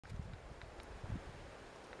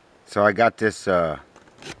So I got this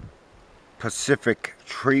Pacific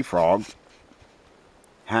tree frog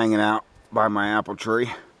hanging out by my apple tree.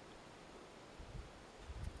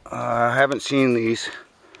 I haven't seen these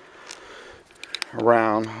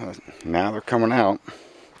around. Now they're coming out.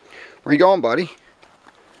 Where you going, buddy?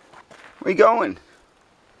 Where you going?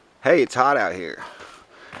 Hey, it's hot out here.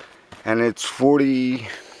 And it's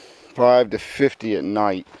 45 to 50 at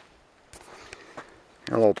night.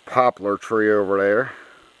 A little poplar tree over there.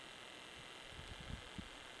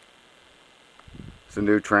 It's a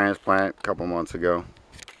new transplant a couple months ago.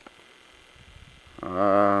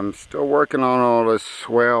 I'm still working on all this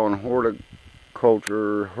swale and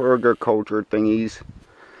Hugelkultur thingies.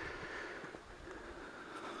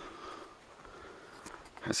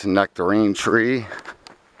 That's a nectarine tree.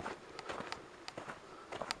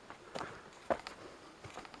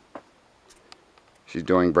 She's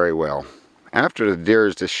doing very well. After the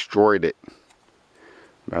deers destroyed it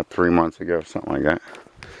about 3 months ago, something like that.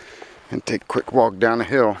 And take a quick walk down the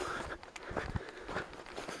hill.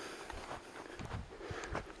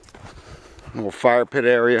 Little fire pit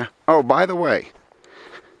area. Oh, by the way,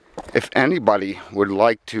 if anybody would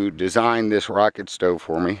like to design this rocket stove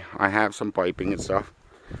for me, I have some piping and stuff.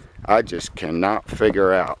 I just cannot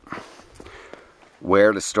figure out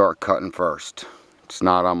where to start cutting first. It's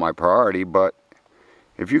not on my priority, but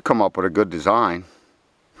if you come up with a good design,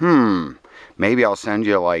 maybe I'll send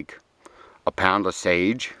you like a pound of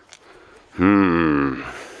sage. So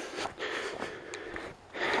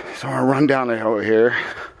I'll run down the hill here.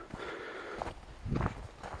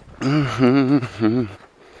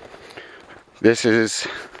 This is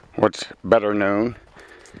what's better known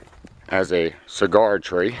as a cigar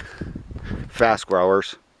tree. Fast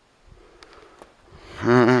growers.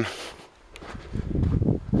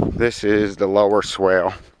 This is the lower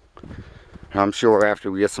swale. I'm sure after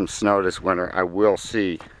we get some snow this winter, I will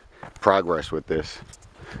see progress with this.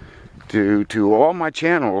 Due to all my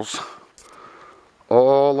channels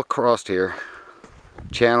all across here,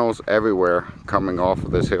 channels everywhere coming off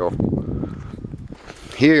of this hill.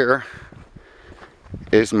 Here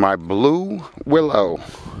is my blue willow.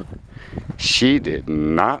 She did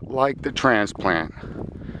not like the transplant.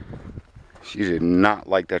 She did not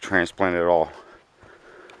like that transplant at all.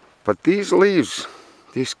 But these leaves,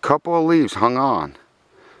 these couple of leaves hung on.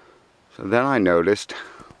 So then I noticed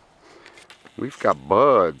we've got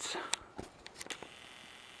buds.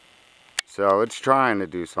 So it's trying to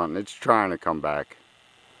do something. It's trying to come back.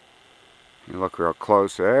 You look real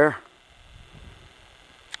close there.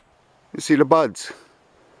 You see the buds.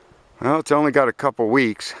 Well, it's only got a couple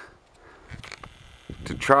weeks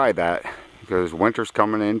to try that because winter's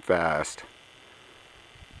coming in fast.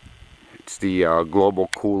 It's the global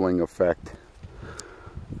cooling effect.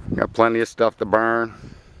 Got plenty of stuff to burn.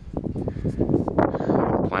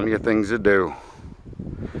 Plenty of things to do.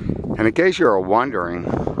 And in case you're wondering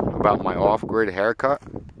about my off-grid haircut,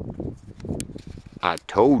 I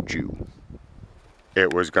told you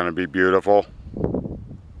it was going to be beautiful.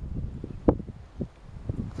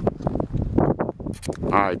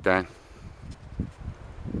 Alright then.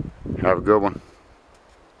 Have a good one.